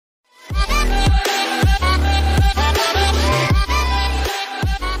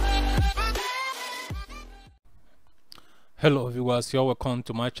Hello viewers, you're welcome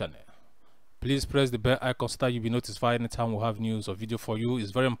to my channel. Please press the bell icon so that you'll be notified anytime we have news or video for you.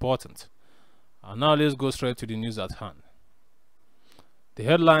 It's very important. And now let's go straight to the news at hand. The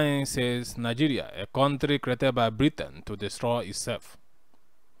headline says Nigeria, a country created by Britain to destroy itself.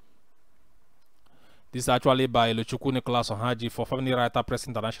 This is actually by Luchukwu Nicholas Onhaji for Family Writer Press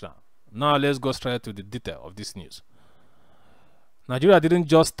International. Now let's go straight to the detail of this news. Nigeria didn't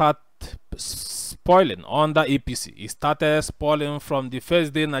just start spoiling under APC. It started spoiling from the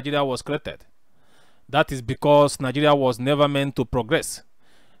first day Nigeria was created. That is because Nigeria was never meant to progress.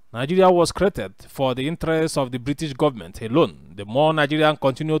 Nigeria was created for the interests of the British government alone. The more Nigerians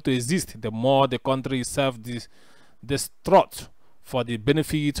continue to exist, the more the country itself distraught for the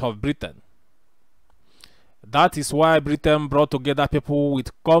benefit of Britain. That is why Britain brought together people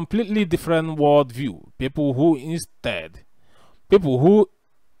with completely different worldview, people who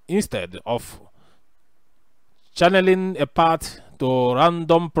instead of channeling a path to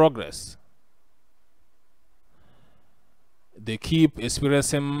random progress, they keep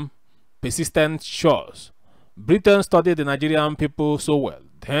experiencing persistent chores. Britain studied the Nigerian people so well,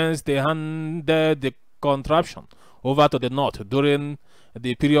 hence they handed the contraption over to the North during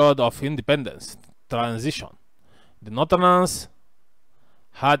the period of independence transition. The Northerners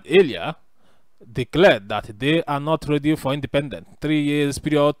had earlier declared that they are not ready for independence 3 years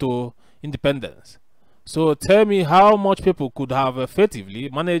period to independence. So tell me how much people could have effectively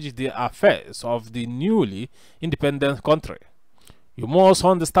managed the affairs of the newly independent country. You must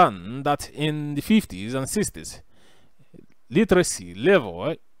understand that in the 50s and 60s, literacy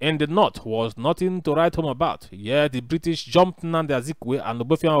level in the North was nothing to write home about. Yet the British jumped Nnamdi Azikiwe and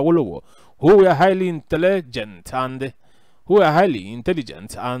Obafemi Awolowo, who were highly intelligent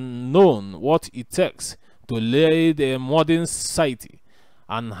and known what it takes to lead a modern society,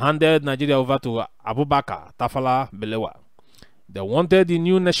 and handed Nigeria over to Abubakar Tafawa Balewa. They wanted the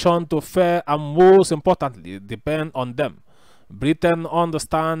new nation to fare and most importantly depend on them. Britain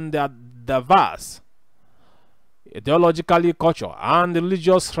understands that the vast ideologically, cultural and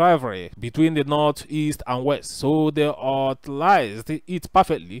religious rivalry between the North, East and West, so they utilized it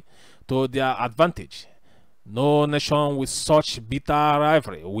perfectly to their advantage. No nation with such bitter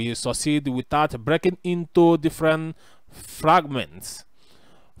rivalry will succeed without breaking into different fragments.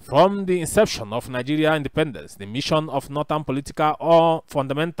 From the inception of Nigeria independence, the mission of northern political or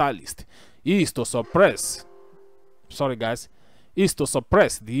fundamentalist is to suppress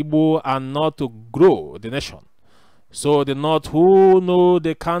the Igbo and not to grow the nation. So the North, who know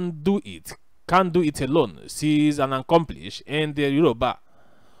they can't do it alone, sees an accomplish in the Yoruba,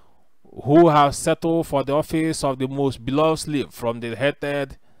 who have settled for the office of the most beloved slave from the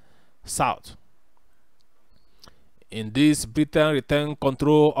hated South. In this, Britain retained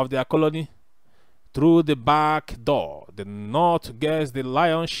control of their colony through the back door. The North gets the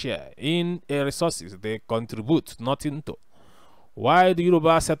lion's share in resources they contribute nothing to, while the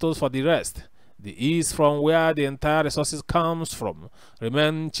Yoruba settles for the rest. The East, from where the entire resources comes from,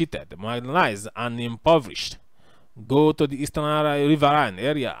 remain cheated, marginalized, and impoverished. Go to the eastern riverine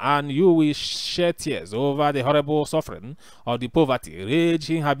area and you will shed tears over the horrible suffering of the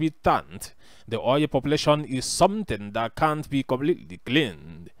poverty-raging inhabitant. The oil population is something that can't be completely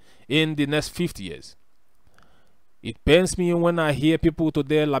cleaned in the next 50 years. It pains me when I hear people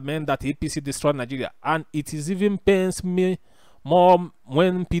today lament that APC destroyed Nigeria, and it is even pains me more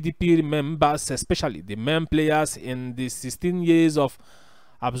when PDP members, especially the main players in the 16 years of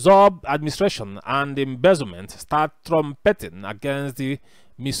absorbed administration and embezzlement, start trumpeting against the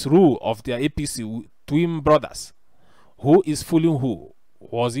misrule of their APC twin brothers. Who is fooling who?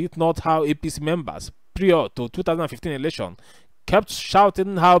 Was it not how APC members prior to 2015 election kept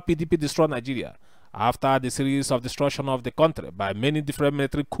shouting how PDP destroyed Nigeria? After the series of destruction of the country by many different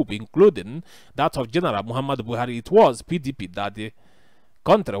military coups, including that of General Muhammadu Buhari, it was PDP that the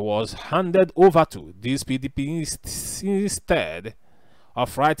country was handed over to. This PDP, instead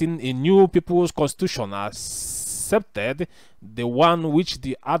of writing a new people's constitution, accepted the one which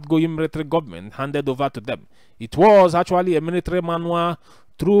the outgoing military government handed over to them. It was actually a military manual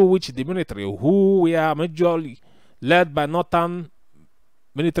through which the military, who were majorly led by northern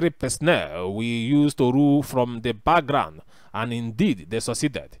military personnel, we used to rule from the background, and indeed they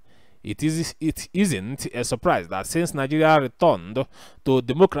succeeded. It isn't a surprise that since Nigeria returned to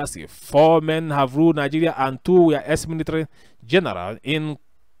democracy, 4 men have ruled Nigeria and 2 were ex-military general. In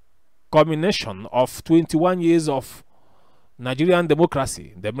combination of 21 years of Nigerian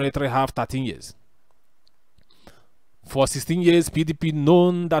democracy, the military have 13 years. For 16 years, PDP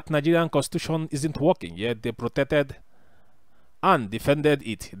known that Nigerian constitution isn't working, yet they protected and defended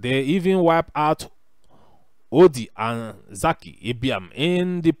it. They even wiped out Odi and Zaki Ibiam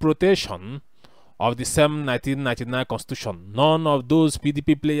in the protection of the same 1999 constitution. None of those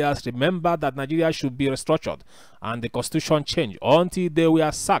PDP players remember that Nigeria should be restructured and the constitution changed until they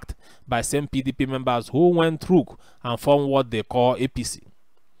were sacked by same PDP members who went through and formed what they call APC.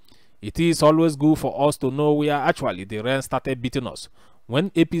 It is always good for us to know where actually the rain started beating us.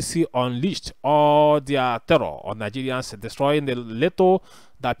 When APC unleashed all their terror on Nigerians, destroying the little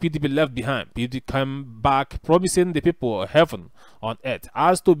that PDP left behind, PDP came back promising the people heaven on earth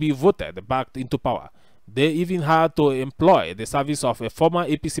as to be voted back into power. They even had to employ the service of a former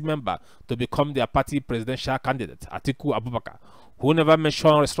APC member to become their party presidential candidate, Atiku Abubakar, who never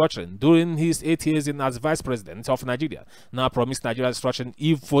mentioned restructuring during his 8 years as vice president of Nigeria, now promised Nigeria restructuring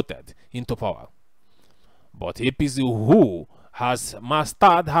if voted into power. But APC, who has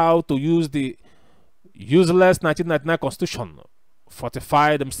mastered how to use the useless 1999 constitution,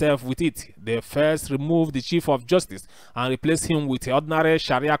 fortify themselves with it. They first removed the chief of justice and replaced him with an ordinary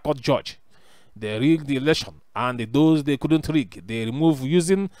Sharia court judge. They rigged the election, and those they couldn't rig, they removed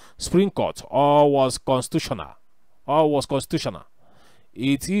using Supreme Court. All was constitutional.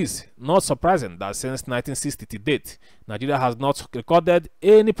 It is not surprising that since 1960 to date, Nigeria has not recorded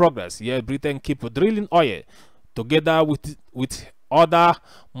any progress, yet Britain keep drilling oil together with other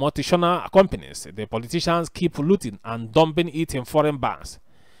multinational companies. The politicians keep looting and dumping it in foreign banks.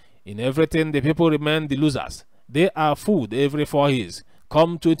 In everything, the people remain the losers. They are fooled every 4 years.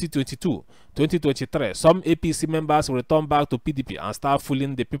 Come 2022, 2023, some APC members will return back to PDP and start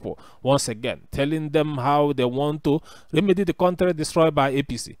fooling the people once again, telling them how they want to remedy the country destroyed by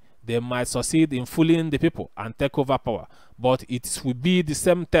APC. They might succeed in fooling the people and take over power, but it will be the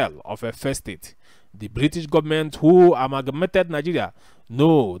same tale of a first state. The British government, who amalgamated Nigeria,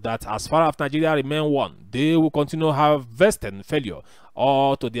 know that as far as Nigeria remains one, they will continue harvesting failure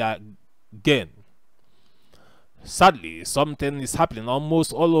or to their gain. Sadly, something is happening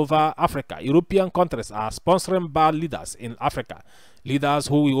almost all over Africa. European countries are sponsoring bad leaders in Africa, leaders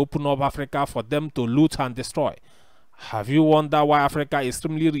who will open up Africa for them to loot and destroy. Have you wondered why Africa is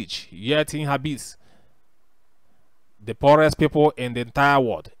extremely rich, yet inhabits the poorest people in the entire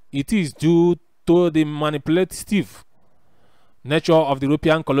world? It is due to the manipulative nature of the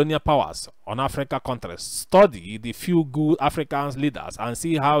European colonial powers on African countries. Study the few good African leaders and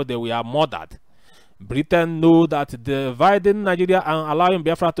see how they were murdered. Britain know that dividing Nigeria and allowing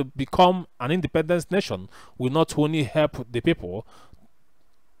Biafra to become an independent nation will not only help the people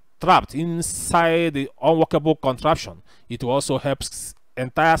trapped inside the unworkable contraption, it will also help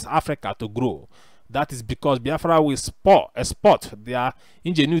entire Africa to grow. That is because Biafra will export their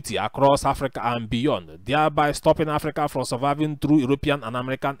ingenuity across Africa and beyond, thereby stopping Africa from surviving through European and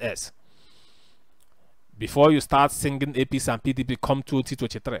American aids. Before you start singing APC and PDP come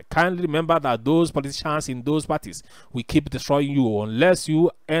 2023, kindly remember that those politicians in those parties will keep destroying you unless you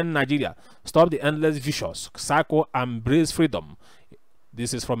end Nigeria. Stop the endless vicious cycle and embrace freedom.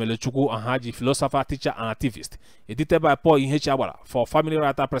 This is from Elechukwu Anhaji, philosopher, teacher, and activist. Edited by Paul Ihechawara for Family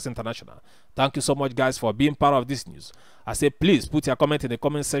Writer Press International. Thank you so much, guys, for being part of this news. I say, please put your comment in the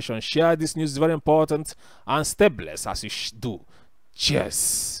comment section. Share this news, is very important, and stay blessed as you do.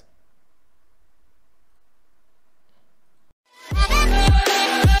 Cheers.